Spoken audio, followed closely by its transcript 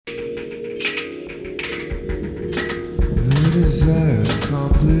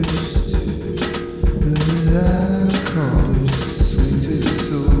accomplished, sweet to the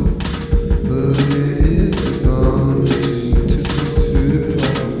soul, but it is abomination to pursue the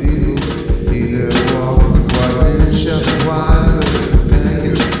problem of evil. He that walketh with wise men shall be wise, but the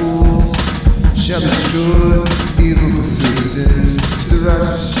companion of fools shall be destroyed. Evil pursues sinners, to the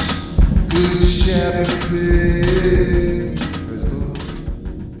righteous good shall be paid.